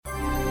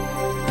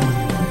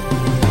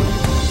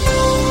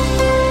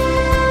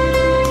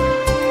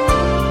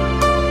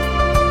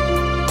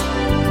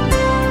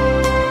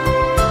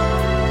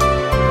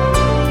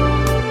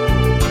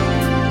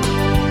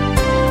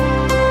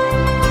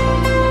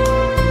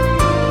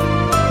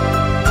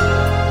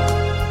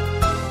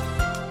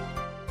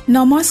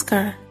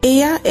নমস্কাৰ,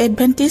 এয়া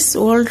Adventist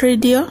world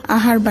radio'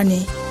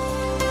 আহাৰবাণী।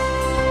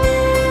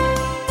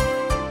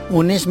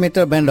 19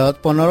 metre বেণ্ডত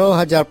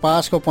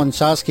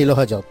 15,550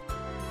 কিলোহাৰ্টজত।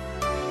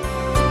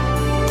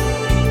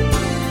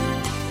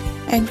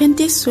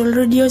 Adventist world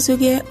radio'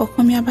 যোগে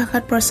অসমীয়া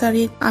ভাষাত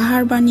প্ৰচাৰিত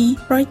আহাৰবাণী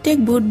প্ৰত্যেক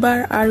বুধবাৰ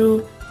আৰু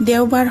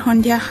দেওবাৰ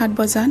সন্ধিয়া 7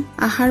 বজাত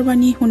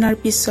আহাৰবাণী শুনাৰ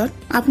পিছত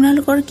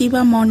আপোনালোকৰ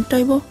কিবা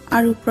মন্তব্য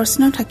আৰু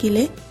প্ৰশ্ন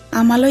থাকিলে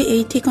আমালৈ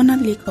এই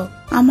ঠিকনাত লিখক।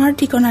 আমাৰ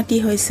ঠিকনাটি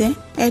হৈছে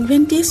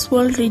Adventist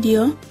world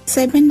radio'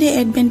 7 day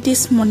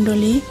Adventist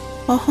মণ্ডলী,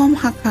 অসম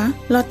শাখা,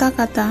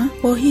 লতাকাটা,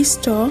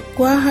 বশিষ্ঠ,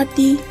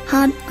 গুৱাহাটী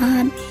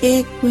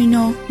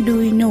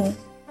 781029।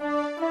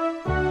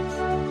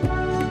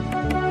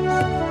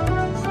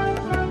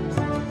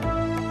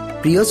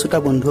 প্ৰিয় শ্ৰোতা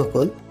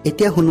বন্ধুসকল,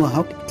 এতিয়া শুনো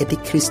আহক এটি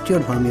খ্ৰীষ্টীয়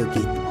ধৰ্মীয়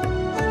গীত।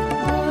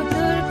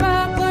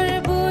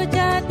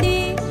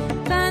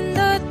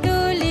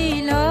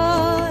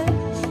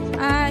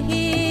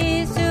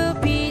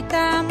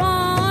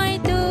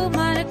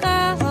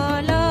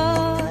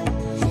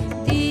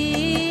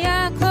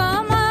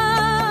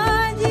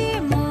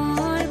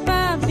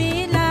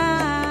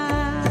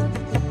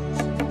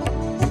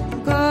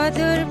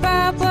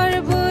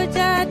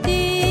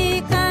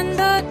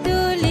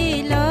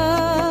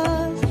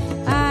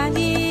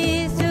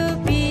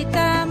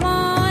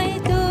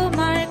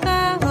 তোমাৰ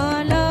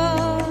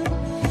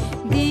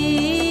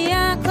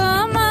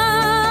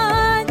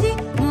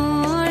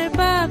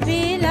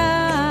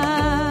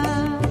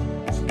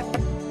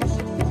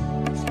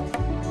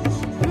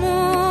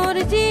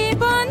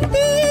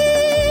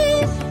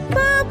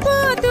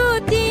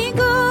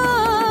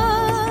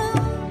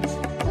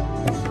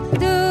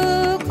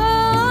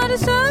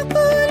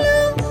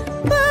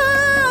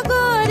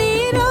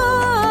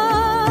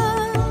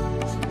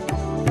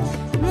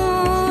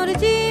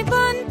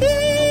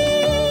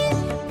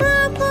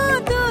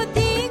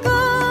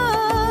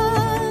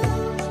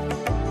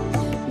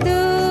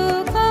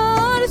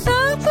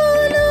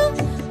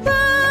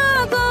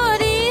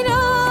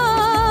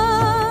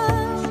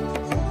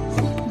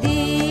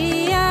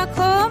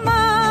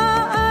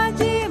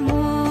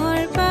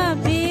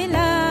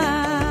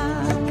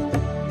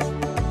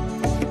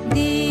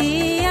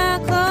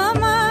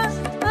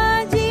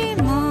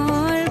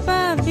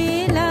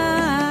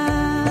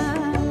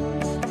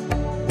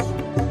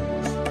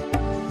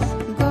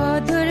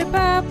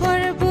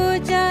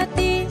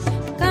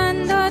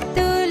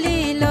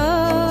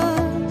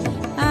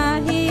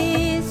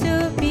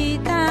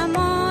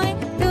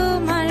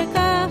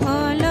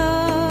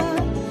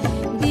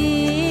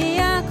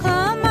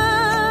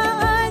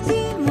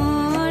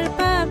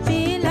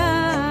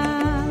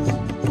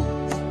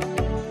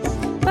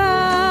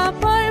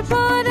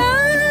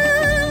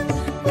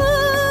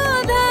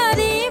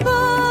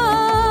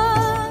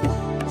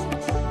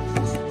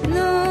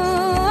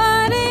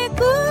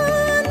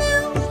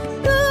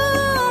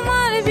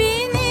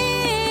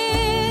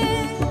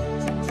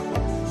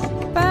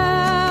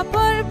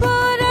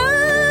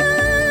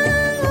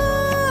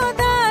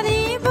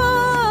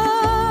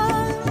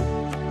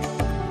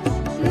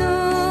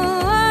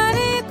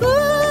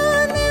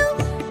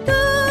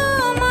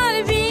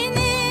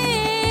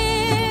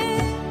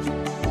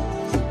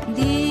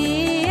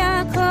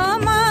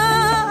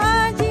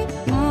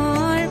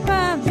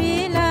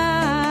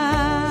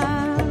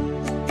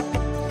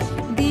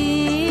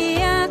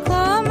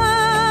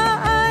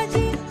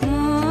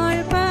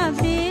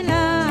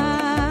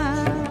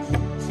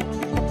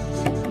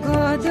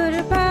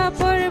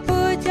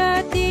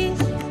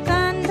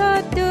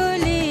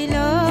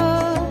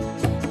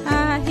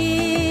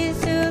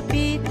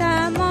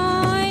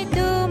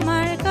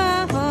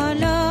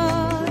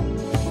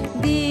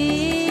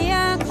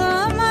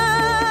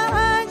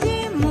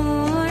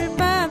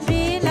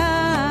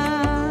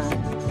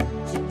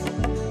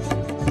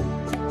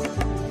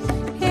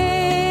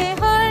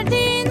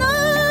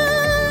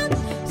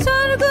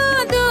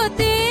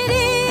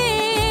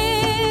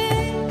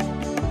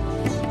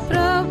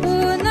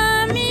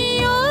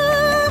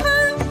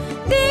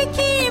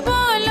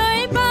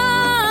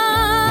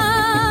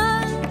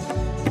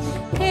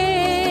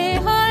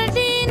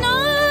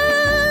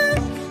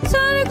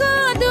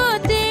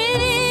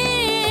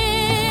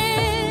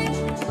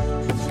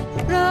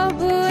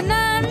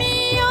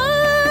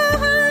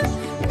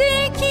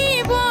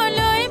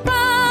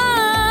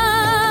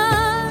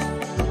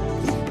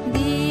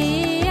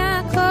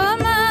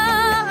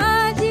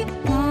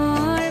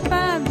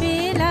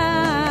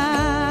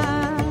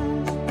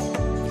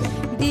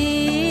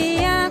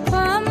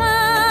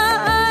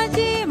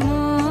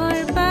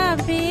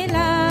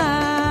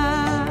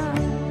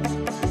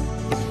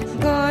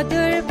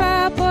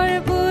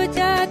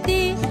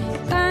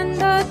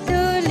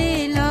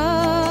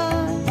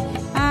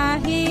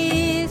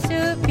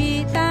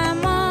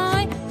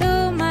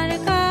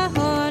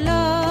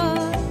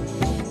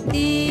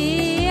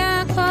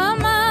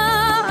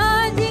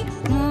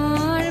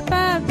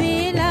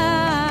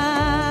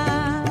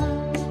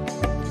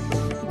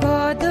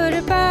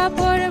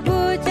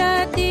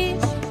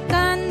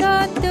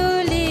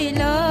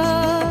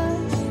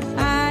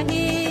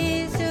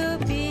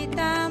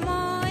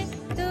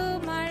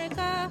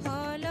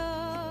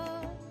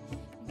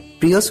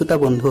প্ৰিয় শ্ৰোতা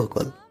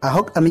বন্ধুসকল,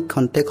 আহক আমি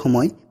খন্তেক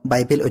সময়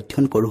বাইবেল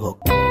অধ্যয়ন কৰোঁ।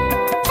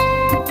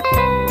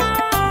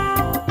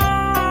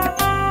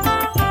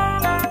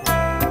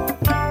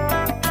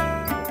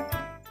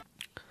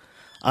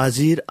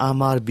 আজিৰ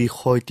আমাৰ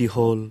বিষয়টি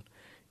হ'ল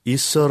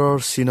ঈশ্বৰৰ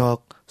চিনক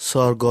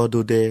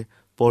স্বৰ্গদূতে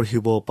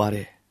পঢ়িব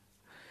পাৰে।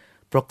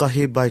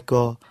 প্ৰকাশিত বাক্য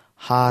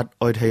 7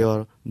 অধ্যায়ৰ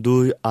 2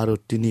 আৰু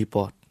 3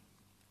 পদ।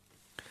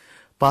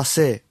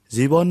 পাছে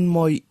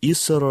জীৱনময়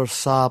ঈশ্বৰৰ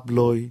চাপ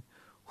লৈ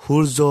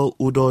সূৰ্য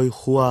উদয়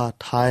হোৱা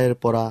ঠাইৰ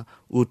পৰা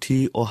উঠি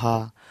অহা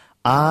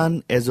আন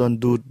এজন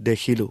দূত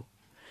দেখিলোঁ।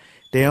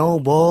 তেওঁ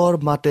বৰ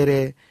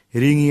মাতেৰে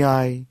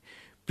ৰিঙিয়াই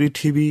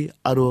পৃথিৱী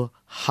আৰু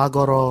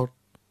সাগৰত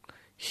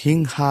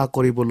হিংসা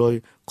কৰিবলৈ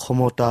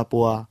ক্ষমতা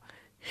পোৱা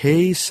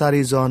সেই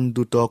 4জন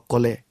দূতক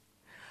ক'লে,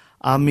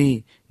 আমি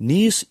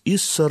নিজ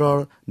ঈশ্বৰৰ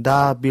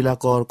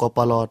দাবিলাকৰ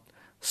কপালত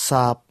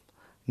চাপ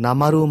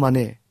নামাৰো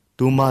মানে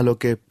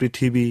তোমালোকে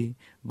পৃথিৱী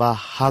বা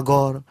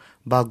সাগৰ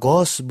বা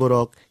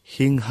গছবোৰক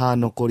হিংসা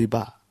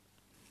নকৰিবা।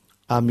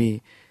 আমি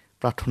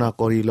প্ৰাৰ্থনা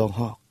কৰি লওঁ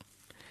হওক।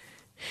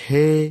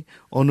 হে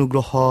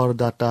অনুগ্ৰহৰ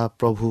দাতা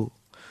প্ৰভু,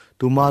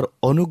 তোমাৰ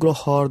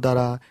অনুগ্ৰহৰ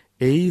দ্বাৰা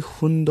এই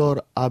সুন্দৰ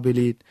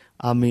আবেলিত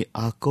আমি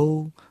আকৌ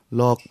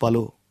লগ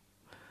পালোঁ।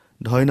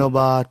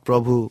 ধন্যবাদ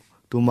প্ৰভু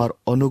তোমাৰ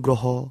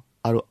অনুগ্ৰহ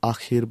আৰু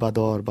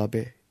আশীৰ্বাদৰ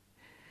বাবে।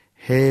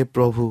 হে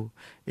প্ৰভু,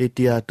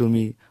 এতিয়া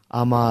তুমি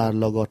আমাৰ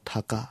লগত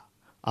থাকা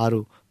আৰু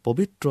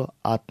পবিত্ৰ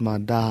আত্মা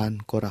দান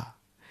কৰা।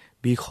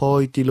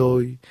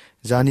 বিষয়টিলৈ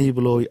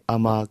জানিবলৈ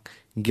আমাক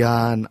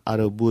জ্ঞান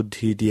আৰু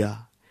বুদ্ধি দিয়া।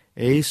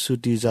 এই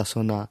স্তুতি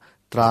যাচনা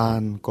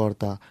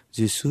ত্ৰাণকৰ্তা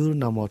যীশুৰ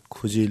নামত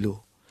খুজিলোঁ,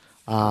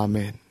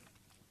 আমেন।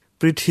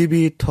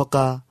 পৃথিৱীত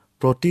থকা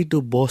প্ৰতিটো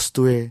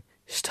বস্তুৱে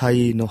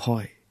স্থায়ী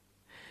নহয়।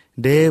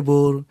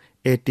 দেহবোৰ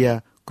এতিয়া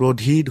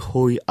ক্ৰোধিত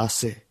হৈ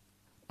আছে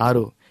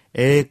আৰু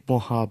এক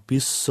মহা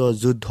বিশ্ব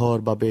যুদ্ধৰ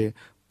বাবে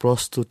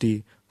প্ৰস্তুতি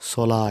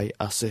চলাই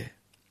আছে।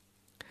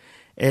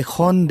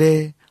 এখন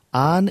দেশ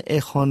আন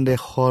এখন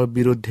দেশৰ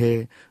বিৰুদ্ধে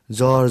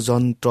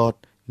যন্ত্ৰত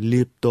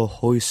লিপ্ত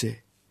হৈছে।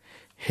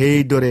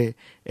 সেইদৰে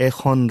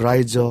এখন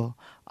ৰাজ্য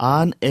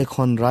আন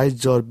এখন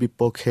ৰাজ্যৰ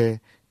বিপক্ষে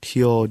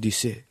থিয়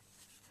দিছে।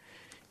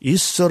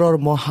 ঈশ্বৰৰ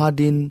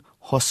মহাদিন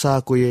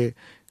সঁচাকৈয়ে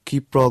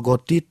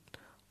ক্ষিপ্ৰগতিত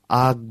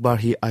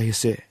আগবাঢ়ি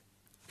আহিছে।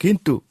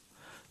 কিন্তু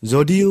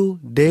যদিও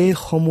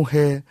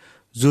দেশসমূহে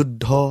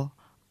যুদ্ধ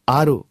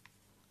আৰু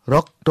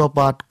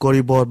ৰক্তপাত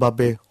কৰিবৰ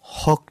বাবে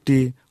শক্তি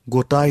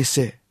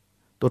গোটাইছে,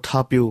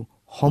 তথাপিও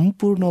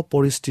সম্পূৰ্ণ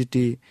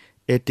পৰিস্থিতি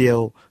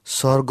এতিয়াও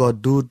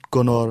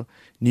স্বৰ্গদূতগণৰ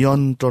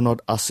নিয়ন্ত্ৰণত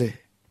আছে।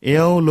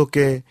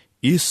 এওঁলোকে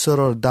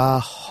ঈশ্বৰৰ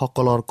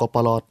দাসসকলৰ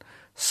কপালত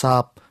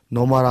চাপ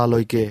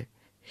নমৰালৈকে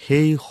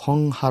সেই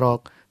সংসাৰক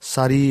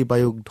 4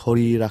 বায়ুক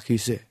ধৰি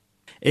ৰাখিছে।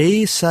 এই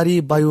 4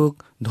 বায়ুক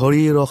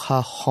ধৰি ৰখা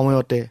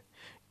সময়তে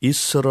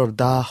ঈশ্বৰৰ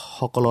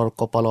দাসসকলৰ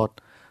কপালত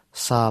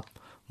চাপ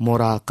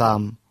মৰা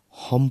কাম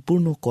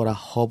সম্পূৰ্ণ কৰা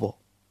হ'ব।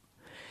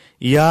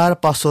 ইয়াৰ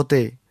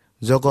পাছতে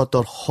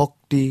জগতৰ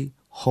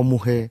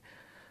শক্তিসমূহে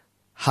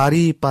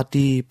শাৰী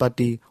পাতি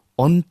পাতি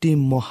অন্তিম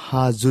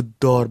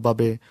মহাযুদ্ধৰ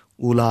বাবে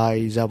ওলাই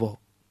যাব।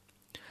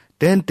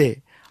 তেন্তে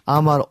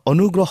আমাৰ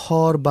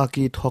অনুগ্ৰহৰ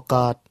বাকী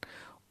থকাত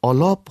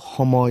অলপ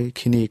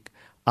সময়খিনিক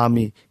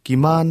আমি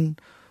কিমান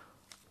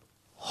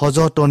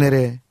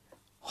সযতনেৰে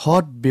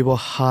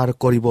সৎব্যৱহাৰ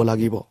কৰিব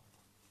লাগিব।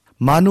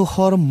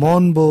 মানুহৰ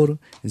মনবোৰ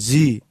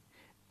যি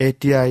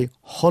এতিয়াই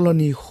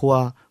সলনি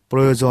হোৱা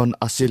প্ৰয়োজন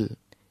আছিল,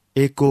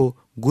 একো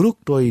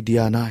গুৰুত্বই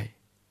দিয়া নাই।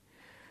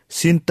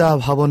 চিন্তা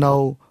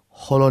ভাৱনাও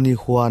সলনি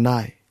হোৱা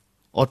নাই।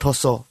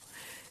 অথচ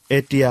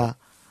এতিয়া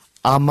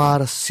আমাৰ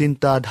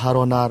চিন্তা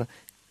ধাৰণাৰ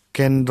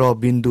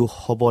কেন্দ্ৰবিন্দু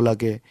হ'ব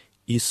লাগে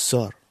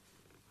ঈশ্বৰ।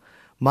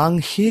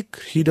 মানসিক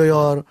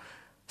হৃদয়ৰ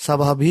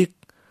স্বাভাৱিক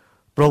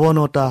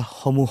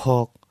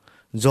প্ৰৱণতাসমূহক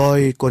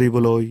জয়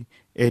কৰিবলৈ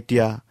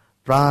এতিয়া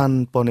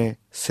প্ৰাণপণে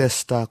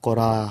চেষ্টা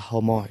কৰা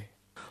সময়।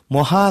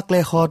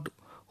 মহাক্লেশত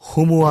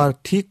সোমোৱাৰ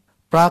ঠিক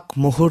প্ৰাক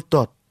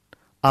মুহূৰ্তত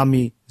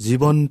আমি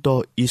জীৱন্ত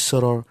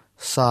ঈশ্বৰৰ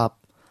চাপ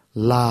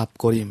লাভ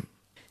কৰিম।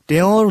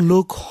 তেওঁৰ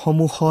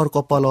লোকসমূহৰ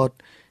কপালত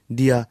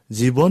দিয়া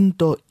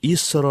জীৱন্ত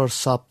ঈশ্বৰৰ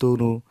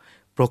চাপটোনো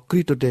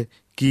প্ৰকৃততে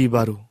কি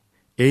বাৰু?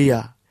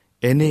 এয়া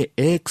এনে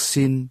এক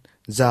চিন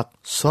যাক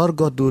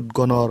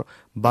স্বৰ্গদূতগণৰ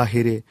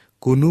বাহিৰে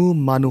কোনো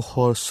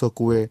মানুহৰ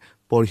চকুৱে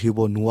পঢ়িব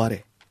নোৱাৰে।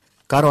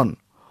 কাৰণ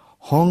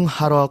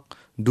সংসাৰক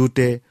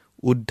দূতে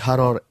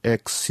উদ্ধাৰৰ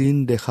এক চিন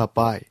দেখা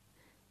পায়।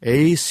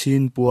 এই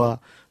চিন পোৱা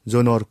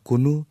জনৰ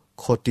কোনো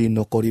ক্ষতি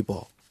নকৰিব।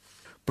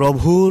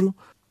 প্ৰভুৰ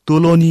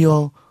তুলনীয়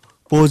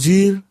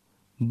পুঁজিৰ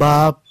বা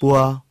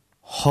পোৱা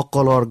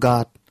সকলৰ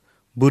গাত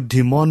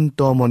বুদ্ধিমন্ত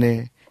মনে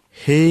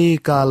সেই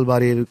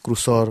কালবাৰীৰ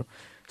ক্ৰুচৰ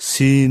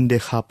চিন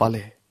দেখা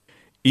পালে।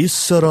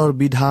 ঈশ্বৰৰ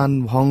বিধান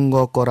ভংগ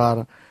কৰাৰ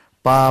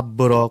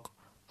পাপবোৰক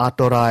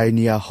আঁতৰাই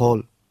নিয়া হ'ল।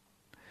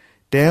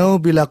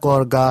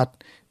 তেওঁবিলাকৰ গাত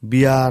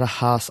বিয়াৰ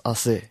সাজ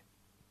আছে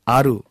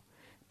আৰু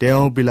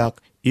তেওঁবিলাক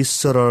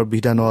ঈশ্বৰৰ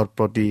বিধানৰ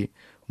প্ৰতি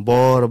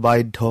বৰ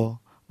বাধ্য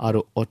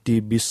আৰু অতি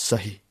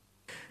বিশ্বাসী।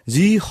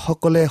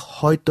 যিসকলে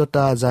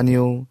সত্যতা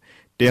জানিও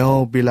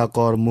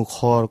তেওঁবিলাকৰ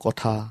মুখৰ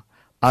কথা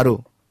আৰু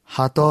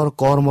হাতৰ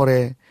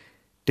কৰ্মৰে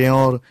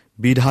তেওঁৰ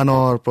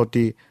বিধানৰ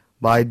প্ৰতি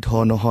বাধ্য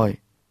নহয়,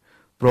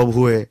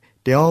 প্ৰভুৱে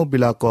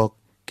তেওঁবিলাকক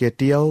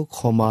কেতিয়াও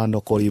ক্ষমা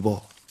নকৰিব।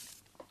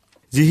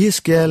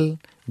 যিহিজকেল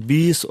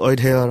 20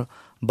 অধ্যায়ৰ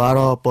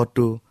 12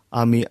 পদটো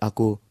আমি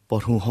আকৌ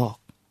পঢ়ো হওক।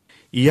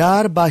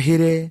 ইয়াৰ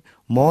বাহিৰে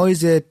মই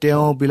যে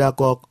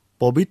তেওঁবিলাকক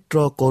পবিত্ৰ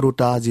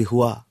কৰোতা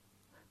জিহুৱা,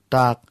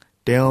 তাক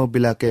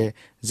তেওঁবিলাকে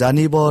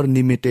জানিবৰ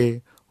নিমিত্তে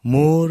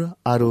মোৰ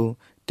আৰু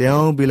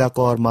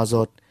তেওঁবিলাকৰ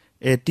মাজত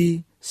এটি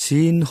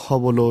চিন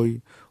হ'বলৈ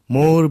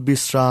মোৰ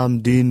বিশ্ৰাম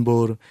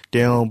দিনবোৰ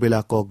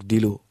তেওঁবিলাকক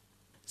দিলো।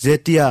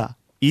 যেতিয়া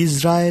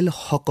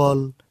ইজৰাইলসকল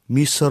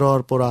মিছৰৰ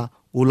পৰা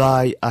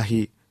ওলাই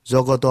আহি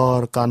জগতৰ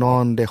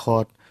কানান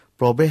দেশত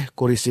প্ৰৱেশ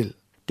কৰিছিল,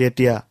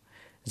 তেতিয়া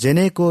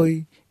যেনেকৈ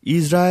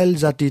ইজৰাইল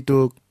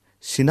জাতিটোক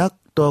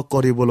চিনাক্ত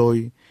কৰিবলৈ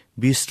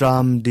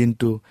বিশ্ৰাম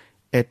দিনটো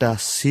এটা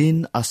চিন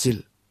আছিল,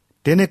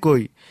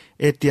 তেনেকৈ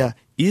এতিয়া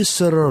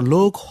ঈশ্বৰৰ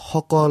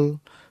লোকসকল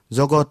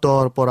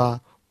জগতৰ পৰা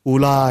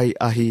ওলাই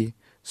আহি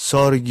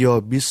স্বৰ্গীয়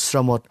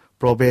বিশ্ৰামত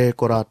প্ৰৱেশ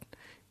কৰাত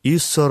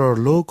ঈশ্বৰৰ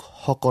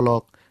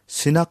লোকসকলক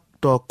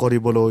চিনাক্ত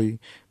কৰিবলৈ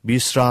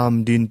বিশ্ৰাম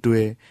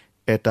দিনটোৱে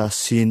এটা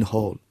চিন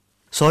হ'ল।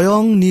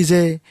 স্বয়ং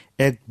নিজে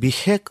এক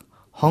বিশেষ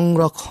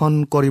সংৰক্ষণ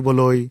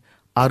কৰিবলৈ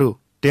আৰু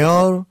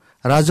তেওঁৰ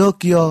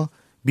ৰাজকীয়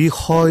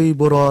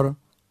বিষয়বোৰৰ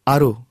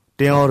আৰু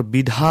তেওঁৰ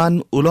বিধান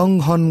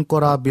উলংঘন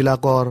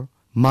কৰাবিলাকৰ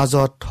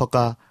মাজত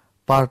থকা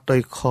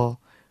পাৰ্থক্য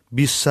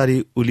বিচাৰি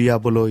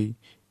উলিয়াবলৈ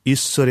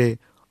ঈশ্বৰে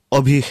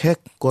অভিষেক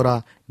কৰা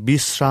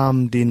বিশ্ৰাম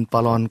দিন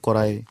পালন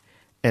কৰাই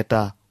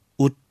এটা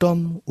উত্তম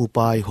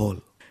উপায় হ'ল।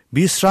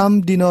 বিশ্ৰাম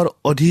দিনৰ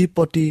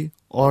অধিপতি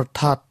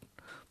অৰ্থাৎ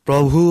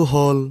প্ৰভু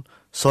হ'ল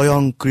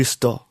স্বয়ং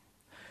খ্ৰীষ্ট।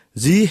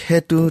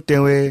 যিহেতু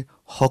তেওঁৱে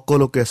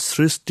সকলোকে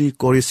সৃষ্টি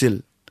কৰিছিল,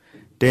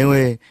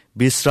 তেওঁৱে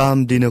বিশ্ৰাম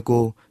দিনকো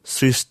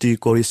সৃষ্টি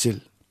কৰিছিল।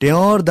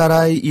 তেওঁৰ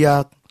দ্বাৰাই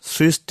ইয়াক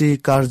সৃষ্টি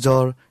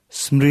কাৰ্যৰ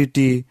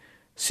স্মৃতি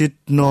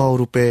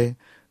চিহ্নৰূপে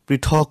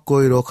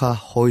পৃথককৈ ৰখা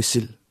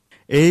হৈছিল।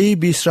 এই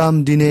বিশ্ৰাম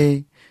দিনেই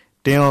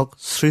তেওঁক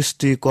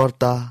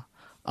সৃষ্টিকৰ্তা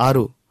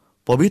আৰু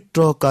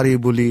পবিত্ৰকাৰী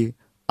বুলি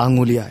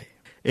আঙুলিয়ায়।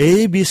 এই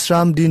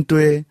বিশ্ৰাম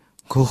দিনটোৱে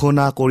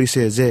ঘোষণা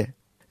কৰিছে যে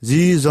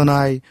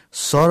যিজনাই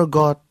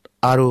স্বৰ্গত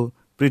আৰু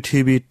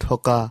পৃথিৱীত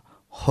থকা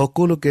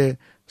সকলোকে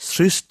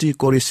সৃষ্টি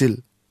কৰিছিল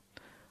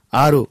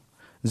আৰু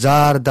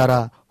যাৰ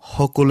দ্বাৰা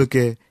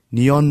সকলোকে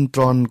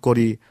নিয়ন্ত্ৰণ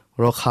কৰি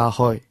ৰখা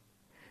হয়,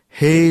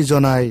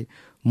 সেইজনাই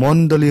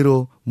মণ্ডলীৰো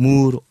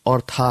মূৰ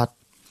অৰ্থাৎ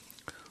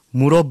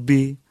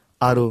মুৰব্বী,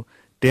 আৰু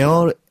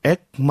তেওঁৰ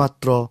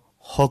একমাত্ৰ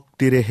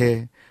শক্তিৰেহে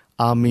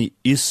আমি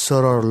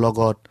ঈশ্বৰৰ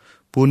লগত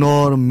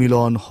পুনৰ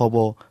মিলন হ'ব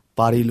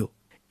পাৰিলো।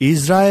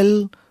 ইজৰাইল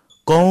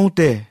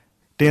কওঁতে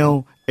তেওঁ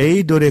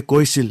এইদৰে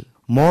কৈছিল,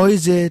 মই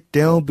যে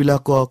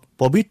তেওঁবিলাকক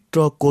পবিত্ৰ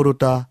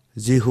কৰোতা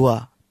জিহুৱা,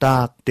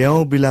 তাক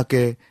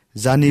তেওঁবিলাকে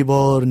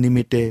জানিবৰ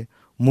নিমিত্তে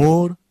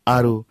মোৰ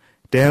আৰু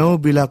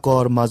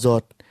তেওঁবিলাকৰ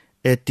মাজত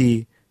এটি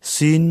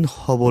চিন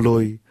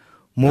হ'বলৈ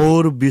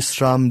মোৰ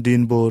বিশ্ৰাম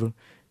দিনবোৰ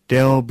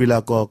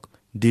তেওঁবিলাকক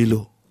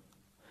দিলো।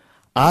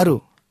 আৰু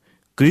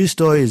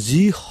খ্ৰীষ্টই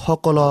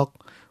যিসকলক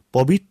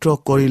পবিত্ৰ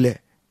কৰিলে,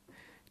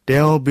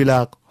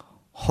 তেওঁবিলাক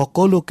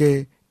সকলোকে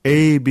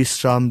এই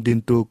বিশ্ৰাম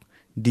দিনটোক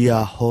দিয়া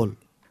হ'ল।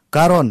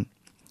 কাৰণ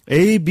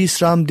এই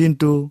বিশ্ৰাম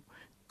দিনটো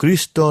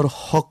খ্ৰীষ্টৰ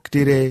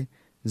শক্তিৰে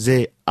যে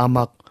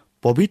আমাক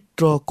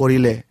পবিত্ৰ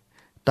কৰিলে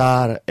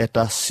তাৰ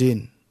এটা চিন।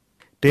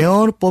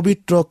 তেওঁৰ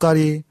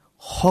পবিত্ৰকাৰী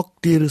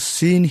শক্তিৰ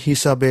চিন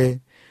হিচাপে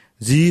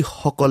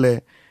যিসকলে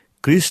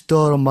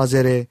খ্ৰীষ্টৰ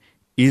মাজেৰে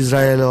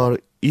ইজৰাইলৰ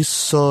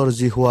ঈশ্বৰ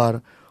জিহুৱাৰ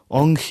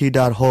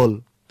অংশীদাৰ হ'ল,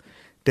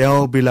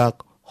 তেওঁবিলাক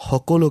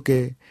সকলোকে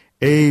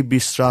এই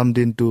বিশ্ৰাম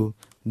দিনটো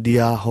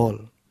দিয়া হ'ল।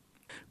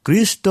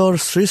 খ্ৰীষ্টৰ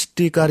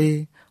সৃষ্টিকাৰী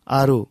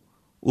আৰু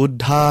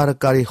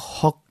উদ্ধাৰকাৰী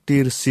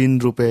শক্তিৰ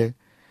চিনৰূপে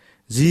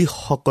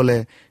যিসকলে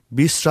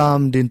বিশ্ৰাম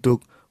দিনটোক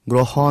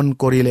গ্ৰহণ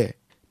কৰিলে,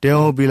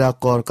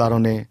 তেওঁবিলাকৰ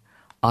কাৰণে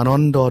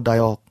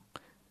আনন্দদায়ক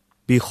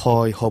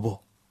বিষয় হ'ব।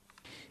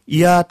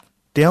 ইয়াত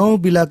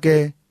তেওঁবিলাকে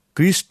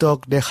খ্ৰীষ্টক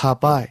দেখা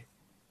পায়,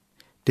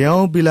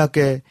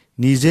 তেওঁবিলাকে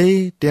নিজেই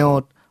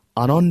তেওঁত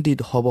আনন্দিত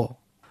হ'ব।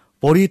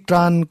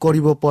 পৰিত্ৰাণ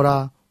কৰিব পৰা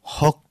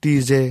শক্তি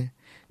যে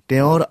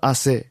তেওঁৰ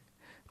আছে,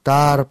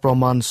 তাৰ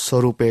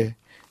প্ৰমাণস্বৰূপে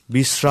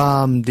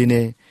বিশ্ৰাম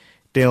দিনে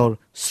তেওঁৰ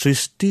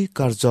সৃষ্টি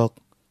কাৰ্যক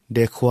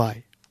দেখুৱায়।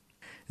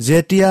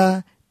 যেতিয়া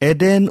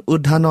এডেন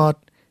উদ্যানত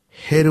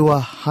হেৰুৱা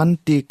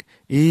শান্তিক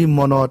ই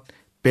মনত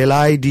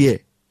পেলাই দিয়ে,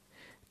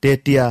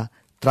 তেতিয়া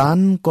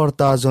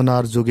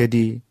ত্ৰাণকৰ্তাজনাৰ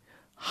যোগেদি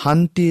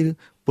শান্তিৰ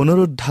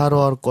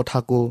পুনৰুদ্ধাৰৰ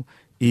কথাকো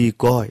ই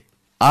কয়,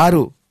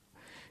 আৰু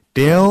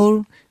তেওঁৰ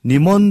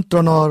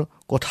নিমন্ত্ৰণৰ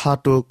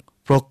কথাটোক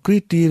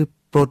প্ৰকৃতিৰ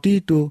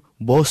প্ৰতিটো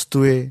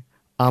বস্তুৱে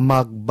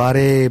আমাক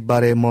বাৰে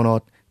বাৰে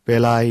মনত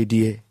পেলাই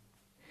দিয়ে।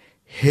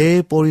 হে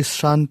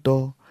পৰিশ্ৰান্ত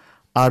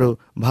আৰু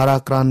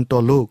ভাৰাক্ৰান্ত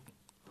লোক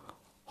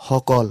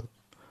সকল,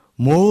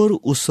 মোৰ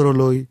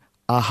ওচৰলৈ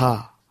আহা,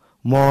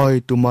 মই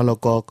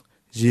তোমালোকক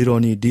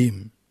জিৰণি দিম।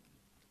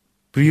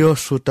 প্ৰিয়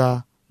শ্ৰোতা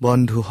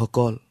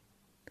বন্ধুসকল,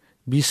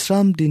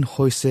 বিশ্ৰাম দিন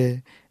হৈছে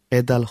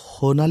এডাল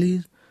সোণালী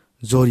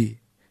জৰি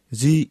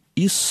যি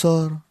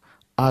ঈশ্বৰ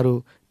আৰু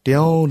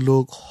তেওঁ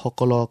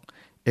লোকসকলক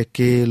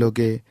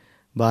একেলগে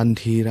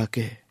বান্ধি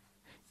ৰাখে।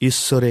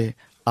 ঈশ্বৰে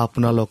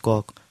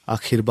আপোনালোকক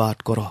আশীৰ্বাদ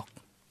কৰক।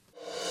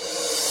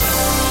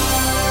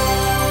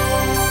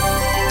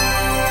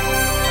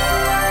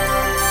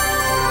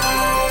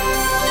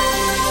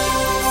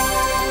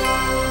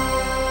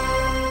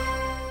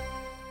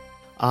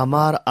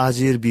 আমাৰ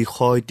আজিৰ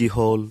বিষয়টি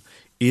হ'ল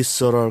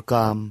ঈশ্বৰৰ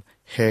কাম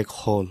শেষ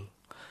হ'ল।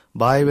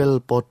 বাইবেল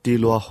পঢ়ি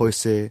লোৱা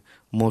হৈছে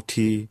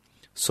মথি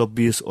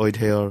 24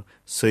 অধ্যায়ৰ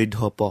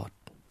 14 পদ।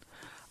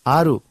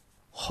 আৰু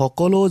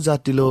সকলো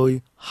জাতিলৈ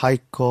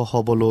সাক্ষ্য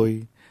হ'বলৈ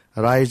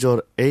ৰাইজৰ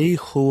এই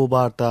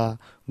সুবাৰ্তা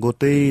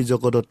গোটেই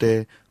জগততে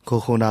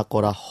ঘোষণা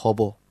কৰা হ'ব,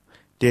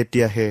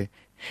 তেতিয়াহে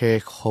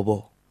শেষ হ'ব।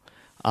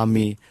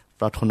 আমি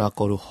প্ৰাৰ্থনা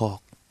কৰোঁ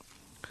হওক।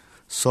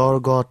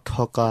 স্বৰ্গত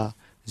থকা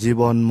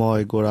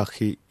জীৱনময়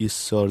গৰাকী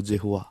ঈশ্বৰ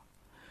যীশুৱা,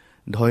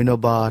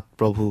 ধন্যবাদ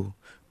প্ৰভু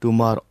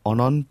তোমাৰ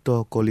অনন্ত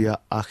কলীয়া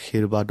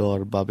আশীৰ্বাদৰ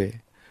বাবে।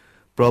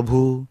 প্ৰভু,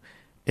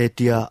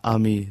 এতিয়া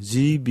আমি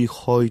যি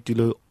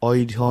বিষয়টিলৈ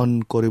অধ্যয়ন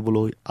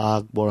কৰিবলৈ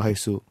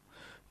আগবঢ়াইছোঁ,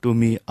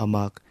 তুমি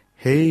আমাক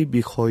সেই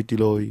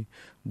বিষয়টিলৈ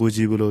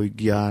বুজিবলৈ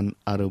জ্ঞান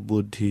আৰু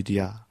বুদ্ধি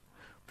দিয়া।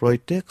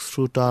 প্ৰত্যেক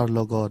শ্ৰোতাৰ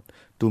লগত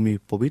তুমি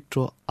পবিত্ৰ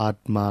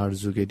আত্মাৰ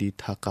যোগেদি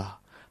থাকা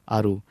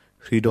আৰু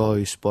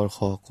হৃদয় স্পৰ্শ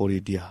কৰি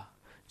দিয়া।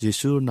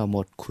 যীশুৰ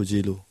নামত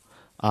খুজিলোঁ,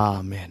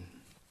 আমেন।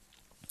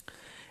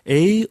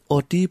 এই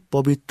অতি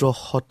পবিত্ৰ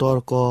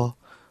সতৰ্ক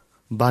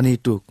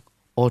বাণীটোক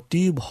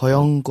অতি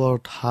ভয়ংকৰ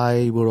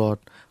ঠাইবোৰত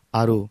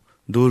আৰু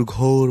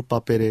দুৰ্ঘোৰ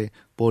পাপেৰে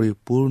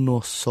পৰিপূৰ্ণ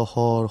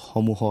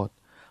চহৰসমূহত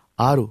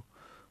আৰু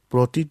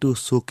প্ৰতিটো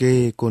চুকে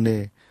কোণে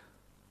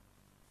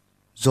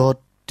য'ত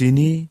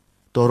তিনি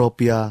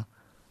তৰপীয়া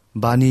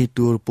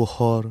বাণীটোৰ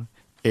পোহৰ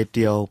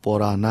এতিয়াও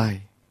পৰা নাই,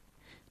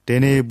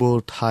 তেনেবোৰ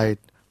ঠাইত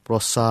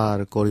প্ৰচাৰ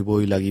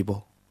কৰিবই লাগিব।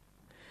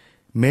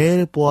 মেৰ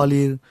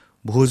পোৱালীৰ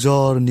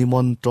ভোজৰ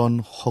নিমন্ত্ৰণ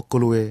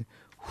সকলোৱে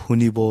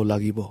শুনিব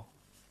লাগিব।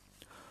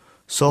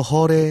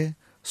 চহৰে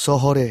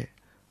চহৰে,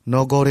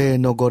 নগৰে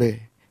নগৰে,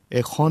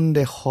 এখন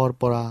দেশৰ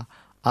পৰা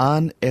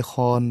আন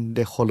এখন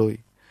দেশলৈ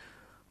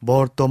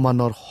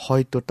বৰ্তমানৰ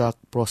সত্যতাক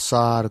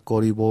প্ৰচাৰ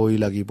কৰিবই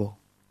লাগিব।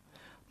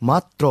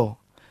 মাত্ৰ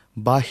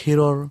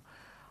বাহিৰৰ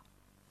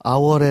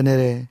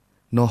আৱৰণেৰে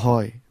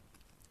নহয়,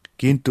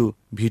 কিন্তু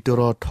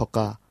ভিতৰত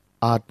থকা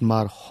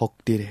আত্মাৰ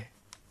শক্তিৰে,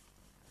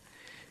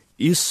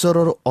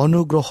 ঈশ্বৰৰ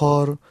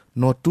অনুগ্ৰহৰ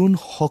নতুন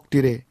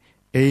শক্তিৰে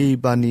এই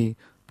বাণী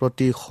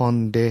প্ৰতিখন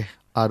দেশ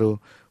আৰু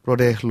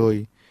প্ৰদেশলৈ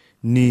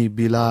নি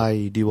বিলাই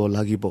দিব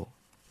লাগিব,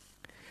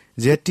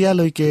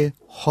 যেতিয়ালৈকে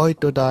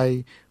সত্যতাই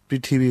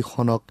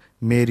পৃথিৱীখনক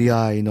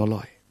মেৰিয়াই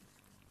নলয়।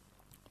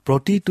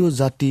 প্ৰতিটো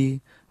জাতি,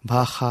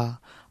 ভাষা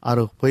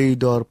আৰু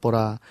ভেদৰ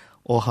পৰা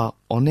অহা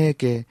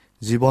অনেকে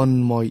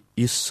জীৱনময়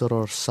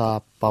ঈশ্বৰৰ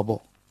চাপ পাব।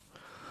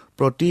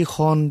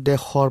 প্ৰতিখন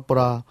দেশৰ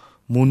পৰা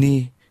মুনি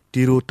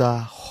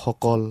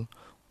তিৰোতাসকল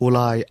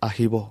ওলাই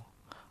আহিব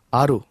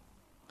আৰু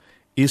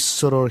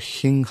ঈশ্বৰৰ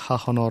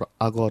সিংহাসনৰ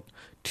আগত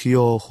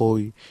থিয়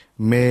হৈ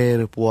মেৰ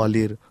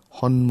পোৱালীৰ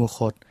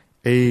সন্মুখত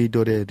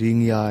এইদৰে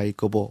ৰিঙিয়াই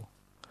ক'ব,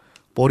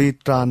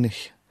 পৰিত্ৰাণ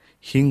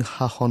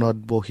সিংহাসনত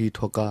বহি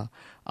থকা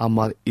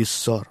আমাৰ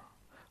ঈশ্বৰ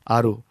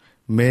আৰু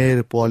মেৰ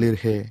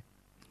পোৱালীৰহে।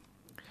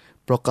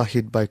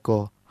 প্ৰকাশিত বাক্য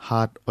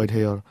 7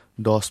 অধ্যায়ৰ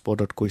 10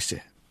 পদত কৈছে।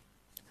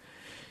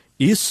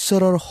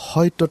 ঈশ্বৰৰ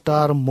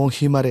সত্যতাৰ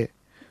মহিমাৰে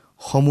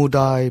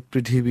সমুদায়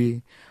পৃথিৱী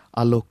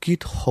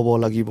আলোকিত হ'ব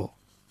লাগিব।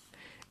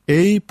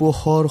 এই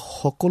পোহৰ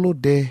সকলো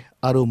দেশ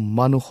আৰু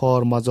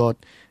মানুহৰ মাজত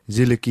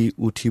জিলিকি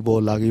উঠিব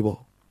লাগিব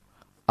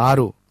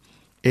আৰু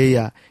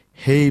এয়া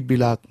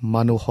সেইবিলাক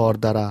মানুহৰ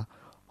দ্বাৰা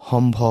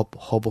সম্ভৱ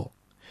হ'ব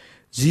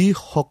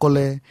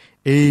যিসকলে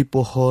এই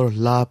পোহৰ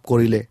লাভ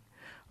কৰিলে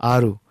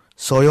আৰু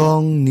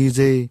স্বয়ং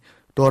নিজেই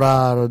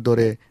তৰাৰ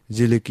দৰে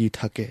জিলিকি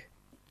থাকে।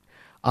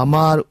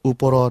 আমাৰ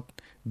ওপৰত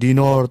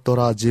দিনৰ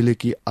তৰা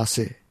জিলিকি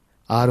আছে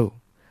আৰু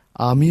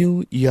আমিও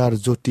ইয়াৰ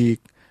জ্যোতিক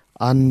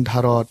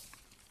আন্ধাৰত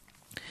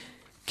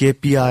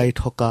কেপিয়াই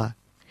থকা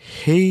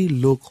সেই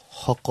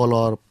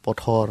লোকসকলৰ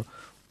পথৰ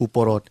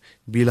ওপৰত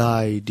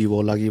বিলাই দিব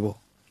লাগিব।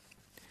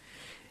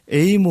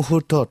 এই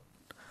মুহূৰ্তত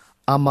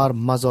আমাৰ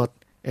মাজত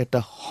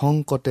এটা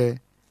সংকটে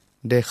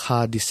দেখা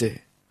দিছে।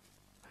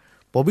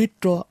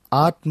 পবিত্ৰ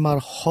আত্মাৰ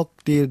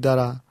শক্তিৰ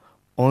দ্বাৰা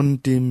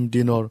অন্তিম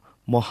দিনৰ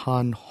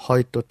মহান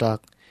সত্যতাক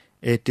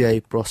এতিয়াই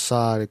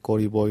প্ৰচাৰ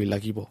কৰিবই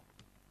লাগিব।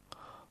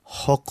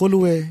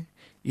 সকলোৱে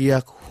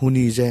ইয়াক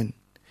শুনি যেন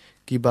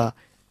কিবা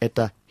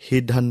এটা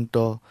সিদ্ধান্ত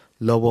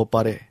ল'ব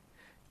পাৰে,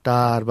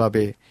 তাৰ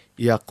বাবে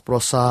ইয়াক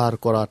প্ৰচাৰ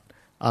কৰাত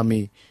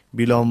আমি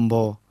বিলম্ব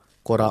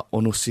কৰা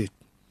অনুচিত।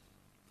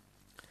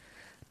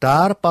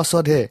 তাৰ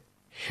পাছতহে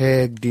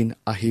শেষ দিন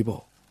আহিব।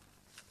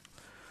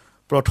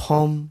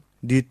 প্ৰথম,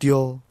 দ্বিতীয়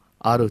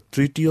আৰু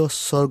তৃতীয়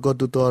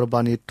স্বৰ্গদূতৰ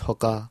বাণীত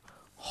থকা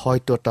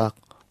সত্যতাক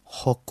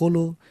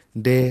সকলো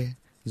দেশ,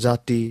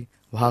 জাতি,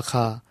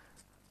 ভাষা,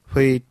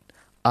 ভেদ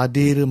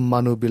আদিৰ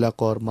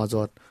মানুহবিলাকৰ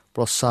মাজত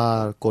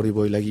প্ৰচাৰ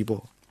কৰিবই লাগিব।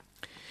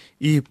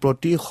 ই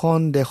প্ৰতিখন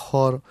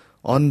দেশৰ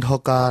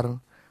অন্ধকাৰ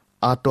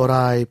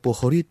আঁতৰাই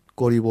পোহৰিত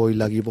কৰিবই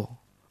লাগিব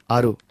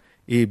আৰু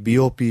এই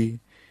বিয়পি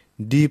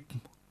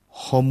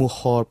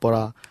দ্বীপসমূহৰ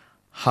পৰা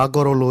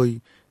সাগৰলৈ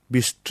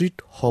বিস্তৃত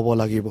হ'ব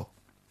লাগিব।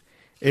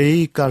 এই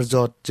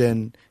কাৰ্যত যেন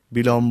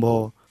বিলম্ব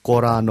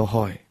কৰা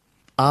নহয়।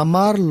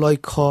 আমাৰ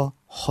লক্ষ্য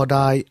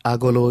সদায়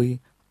আগলৈ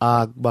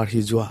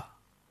আগবাঢ়ি যোৱা,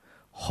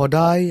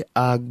 সদায়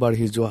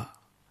আগবাঢ়ি যোৱা।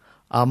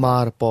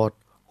 আমাৰ পথ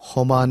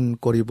সমান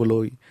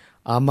কৰিবলৈ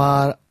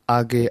আমাৰ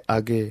আগে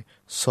আগে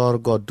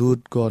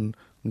স্বৰ্গদূতগণ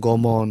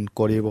গমন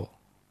কৰিব।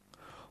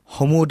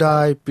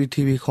 সমুদায়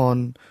পৃথিৱীখন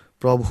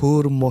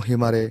প্ৰভুৰ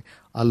মহিমাৰে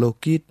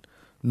আলোকিত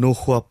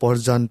নোহোৱা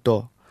পৰ্যন্ত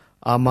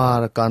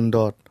আমাৰ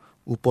কান্ধত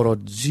ওপৰত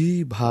যি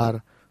ভাৰ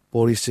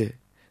পৰিছে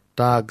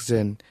তাক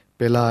যেন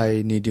পেলাই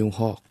নিদিওঁ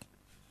হওক।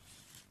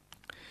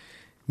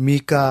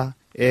 মিকা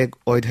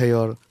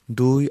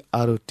 1:2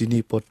 আৰু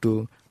 3 পদটো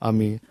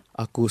আমি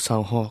আকৌ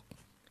চাওঁ হওক।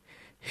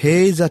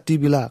 সেই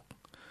জাতিবিলাক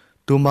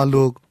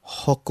তোমালোক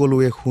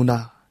সকলোৱে শুনা,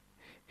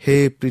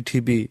 সেই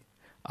পৃথিৱী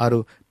আৰু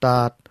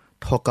তাত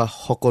থকা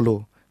সকলো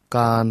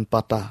কাণ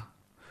পাতা।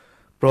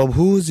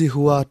 প্ৰভু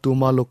যীশুৱা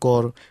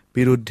তোমালোকৰ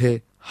বিৰুদ্ধে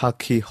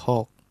সাক্ষী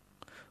হওক।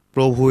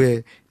 প্ৰভুৱে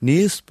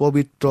নিজ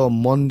পবিত্ৰ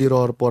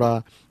মন্দিৰৰ পৰা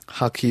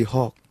সাক্ষী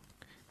হওক।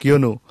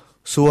 কিয়নো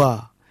চোৱা,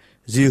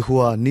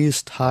 যীশুৱা নিজ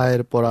ঠাইৰ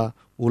পৰা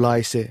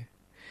ওলাইছে।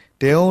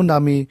 তেওঁ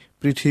নামি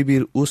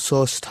পৃথিৱীৰ উচ্চ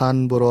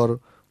স্থানবোৰৰ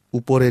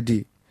ওপৰেদি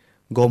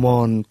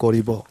গমন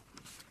কৰিব।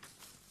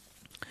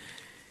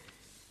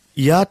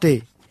 ইয়াতে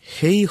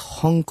সেই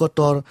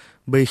সংকটৰ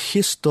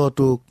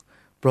বৈশিষ্ট্যটোক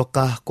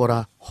প্ৰকাশ কৰা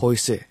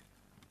হৈছে।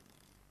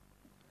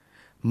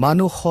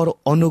 মানুহৰ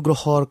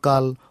অনুগ্ৰহৰ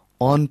কাল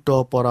অন্ত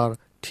পৰাৰ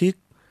ঠিক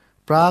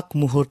প্ৰাক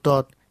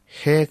মুহূৰ্তত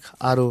শেষ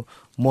আৰু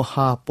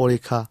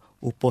মহাপৰীক্ষা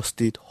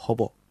উপস্থিত হ'ব,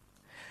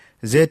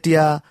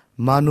 যেতিয়া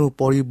মানুহ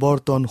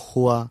পৰিৱৰ্তন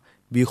হোৱা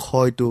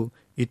বিষয়টো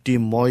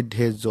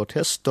ইতিমধ্যে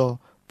যথেষ্ট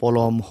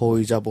পলম হৈ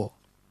যাব।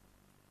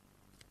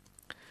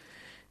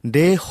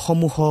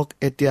 দেশসমূহক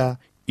এতিয়া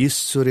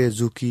ঈশ্বৰে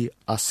জুকি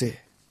আছে।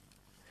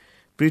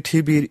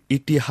 পৃথিৱীৰ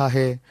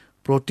ইতিহাসে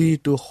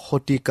প্ৰতিটো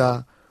শতিকা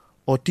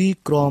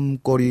অতিক্ৰম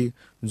কৰি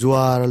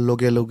যোৱাৰ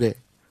লগে লগে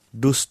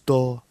দুষ্ট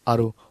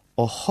আৰু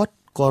অসৎ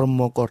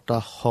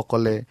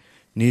কৰ্মকৰ্তাসকলে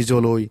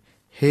নিজলৈ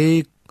সেই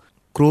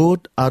ক্ৰোধ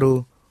আৰু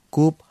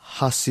কোপ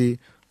সাঁচি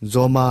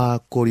জমা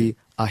কৰি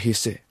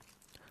আহিছে।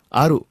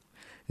 আৰু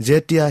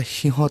যেতিয়া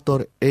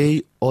সিহঁতৰ এই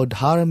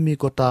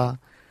অধাৰ্মিকতা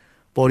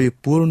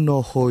পৰিপূৰ্ণ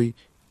হৈ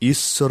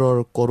ঈশ্বৰৰ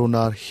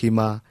কৰুণাৰ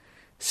সীমা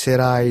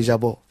চেৰাই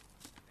যাব,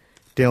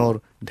 তেওঁৰ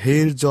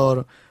ধৈৰ্যৰ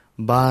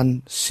বান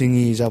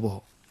ছিঙি যাব,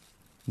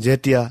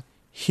 যেতিয়া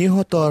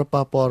সিহঁতৰ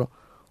পাপৰ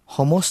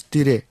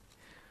সমষ্টিৰে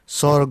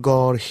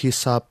স্বৰ্গৰ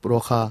হিচাপ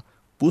ৰখা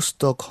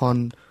পুস্তকখন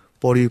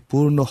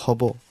পৰিপূৰ্ণ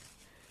হ'ব,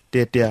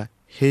 তেতিয়া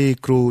সেই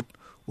ক্ৰোধ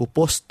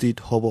উপস্থিত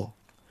হ'ব।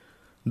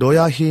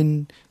 দয়াহীন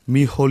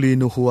মিহলি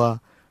নোহোৱা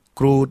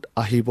ক্ৰোধ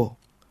আহিব।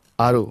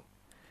 আৰু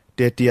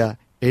তেতিয়া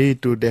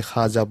এইটো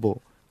দেখা যাব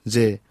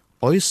যে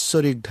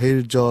ঐশ্বৰিক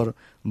ধৈৰ্যৰ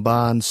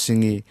বান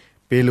ছিঙি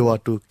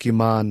পেলোৱাটো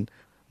কিমান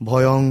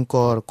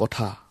ভয়ংকৰ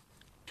কথা।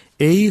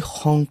 এই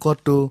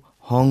সংকটটো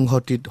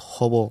সংঘটিত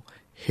হ'ব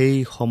সেই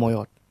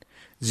সময়ত,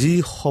 যি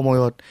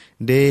সময়ত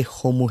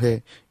দেশসমূহে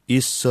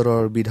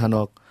ঈশ্বৰৰ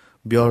বিধানক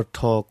ব্যৰ্থ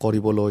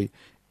কৰিবলৈ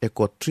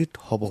একত্ৰিত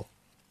হ'ব।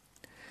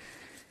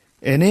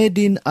 এনে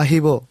দিন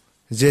আহিব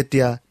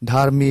যেতিয়া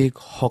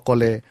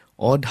ধাৰ্মিকসকলে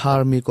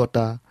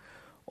অধাৰ্মিকতা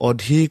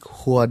অধিক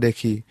হোৱা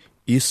দেখি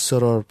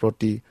ঈশ্বৰৰ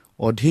প্ৰতি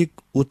অধিক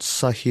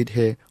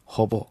উৎসাহীতহে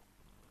হ'ব।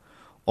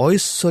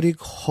 ঐশ্বৰিক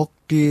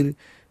শক্তিৰ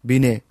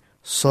বিনে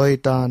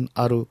শয়তান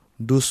আৰু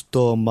দুষ্ট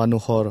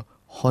মানুহৰ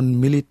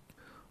সন্মিলিত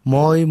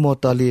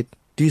ময়মতালিত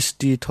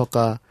তিষ্ঠি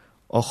থকা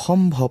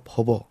অসম্ভৱ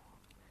হ'ব।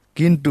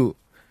 কিন্তু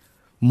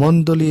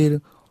মণ্ডলীৰ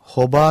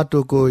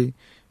সবাতোকৈ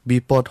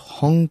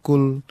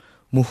বিপদসংকুল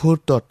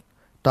মুহূৰ্তত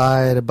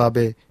তাইৰ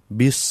বাবে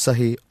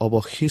বিশ্বাসী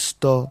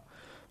অৱশিষ্ট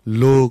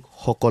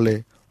লোকসকলে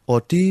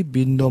অতি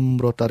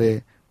বিনম্ৰতাৰে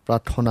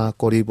প্ৰাৰ্থনা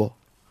কৰিব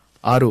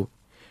আৰু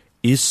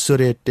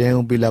ঈশ্বৰে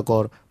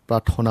তেওঁবিলাকৰ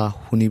প্ৰাৰ্থনা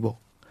শুনিব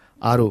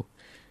আৰু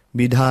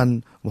বিধান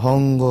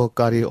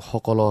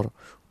ভংগকাৰীসকলৰ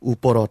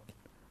ওপৰত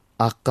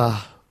আকাশ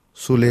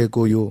চুলে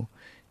গৈও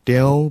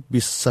তেওঁ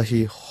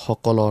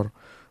বিশ্বাসীসকলৰ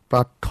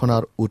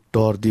প্ৰাৰ্থনাৰ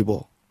উত্তৰ দিব।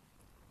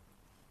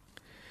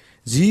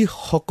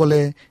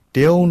 যিসকলে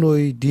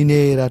তেওঁলৈ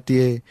দিনে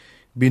ৰাতিয়ে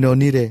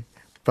বিননিৰে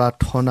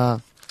প্ৰাৰ্থনা,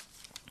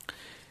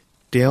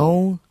 তেওঁ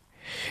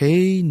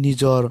সেই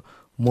নিজৰ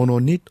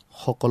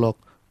মনোনীতসকলক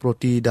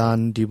প্ৰতিদান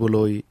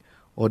দিবলৈ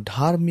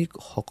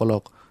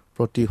অধাৰ্মিকসকলক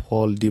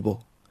প্ৰতিফল দিব,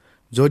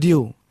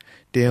 যদিও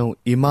তেওঁ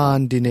ইমান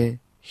দিনে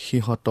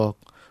সিহঁতক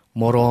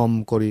মৰম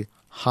কৰি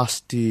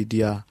শাস্তি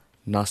দিয়া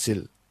নাছিল।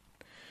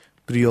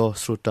 প্ৰিয়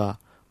শ্ৰোতা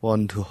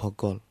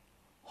বন্ধুসকল,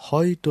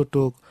 হয়তো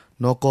তোক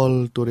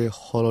নকলটোৰে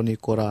সলনি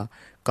কৰা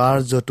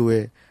কাৰ্যটোৱে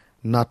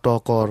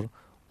নাটকৰ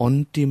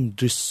অন্তিম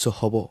দৃশ্য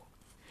হ'ব।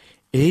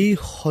 এই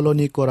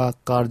সলনি কৰা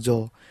কাৰ্য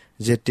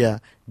যেতিয়া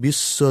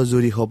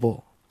বিশ্বজুৰি হ'ব,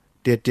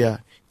 তেতিয়া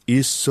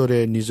ঈশ্বৰে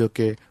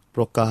নিজকে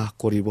প্ৰকাশ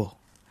কৰিব।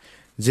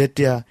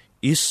 যেতিয়া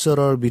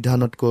ঈশ্বৰৰ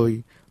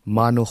বিধানতকৈ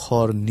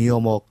মানুহৰ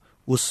নিয়মক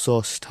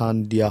উচ্চ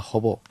স্থান দিয়া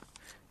হ'ব।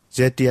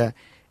 যেতিয়া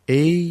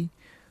এই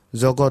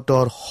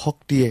জগতৰ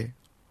শক্তিয়ে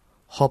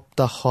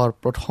সপ্তাহৰ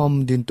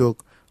প্ৰথম দিনটোক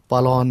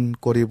পালন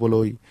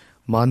কৰিবলৈ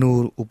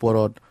মানুহৰ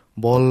ওপৰত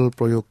বল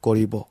প্ৰয়োগ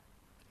কৰিব,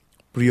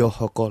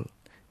 প্ৰিয়সকল,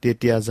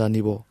 তেতিয়া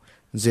জানিব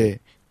যে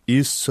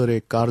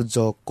ঈশ্বৰে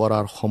কাৰ্য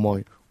কৰাৰ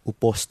সময়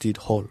উপস্থিত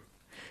হ'ল।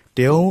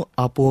 তেওঁ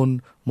আপোন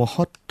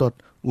মহত্বত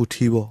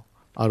উঠিব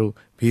আৰু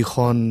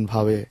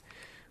ভীষণভাৱে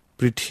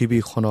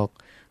পৃথিৱীখনক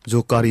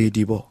জোকাৰি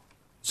দিব।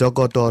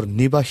 জগতৰ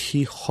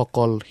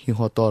নিবাসীসকল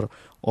সিহঁতৰ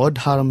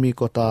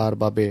অধাৰ্মিকতাৰ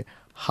বাবে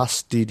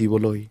শাস্তি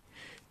দিবলৈ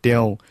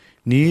তেওঁ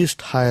নিজ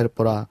ঠাইৰ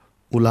পৰা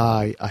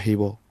ওলাই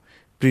আহিব।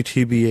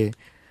 পৃথিৱীয়ে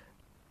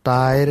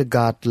তাইৰ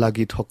গাত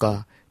লাগি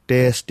থকা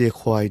তেজ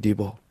দেখুৱাই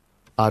দিব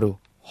আৰু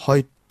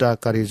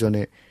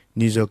হত্যাকাৰীজনে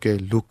নিজকে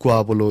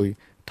লুকুৱাবলৈ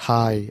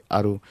ঠাই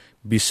আৰু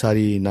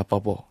বিচাৰি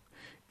নাপাব।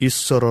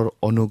 ঈশ্বৰৰ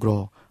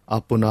অনুগ্ৰহ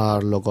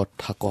আপোনাৰ লগত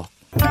থাকক।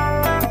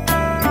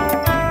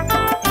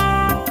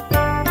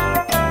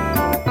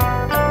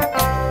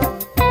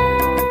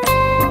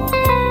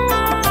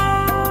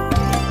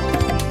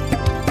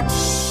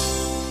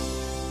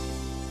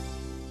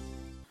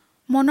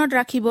 মনত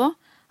ৰাখিব,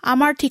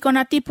 আমাৰ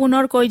ঠিকনাটি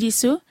পুনৰ কৈ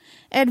দিছোঁ।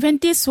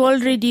 Adventist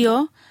world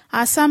radio',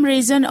 Assam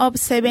region of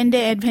seven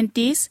day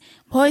Adventist,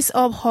 voice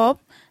of hope,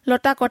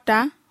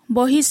 Lotakata,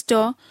 Basistha,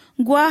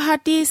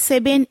 Guwahati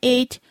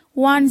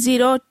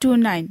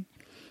 781029।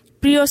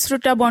 প্ৰিয়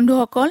শ্ৰোতা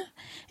বন্ধুসকল,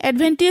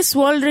 এডভেণ্টিজ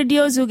ৱৰ্ল্ড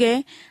ৰেডিঅ'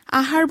 যোগে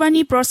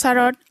আহাৰবাণী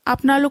প্ৰচাৰত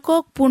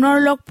আপোনালোকক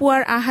পুনৰ লগ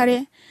পোৱাৰ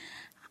আশাৰে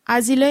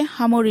আজিলৈ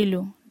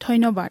সামৰিলোঁ।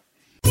 ধন্যবাদ।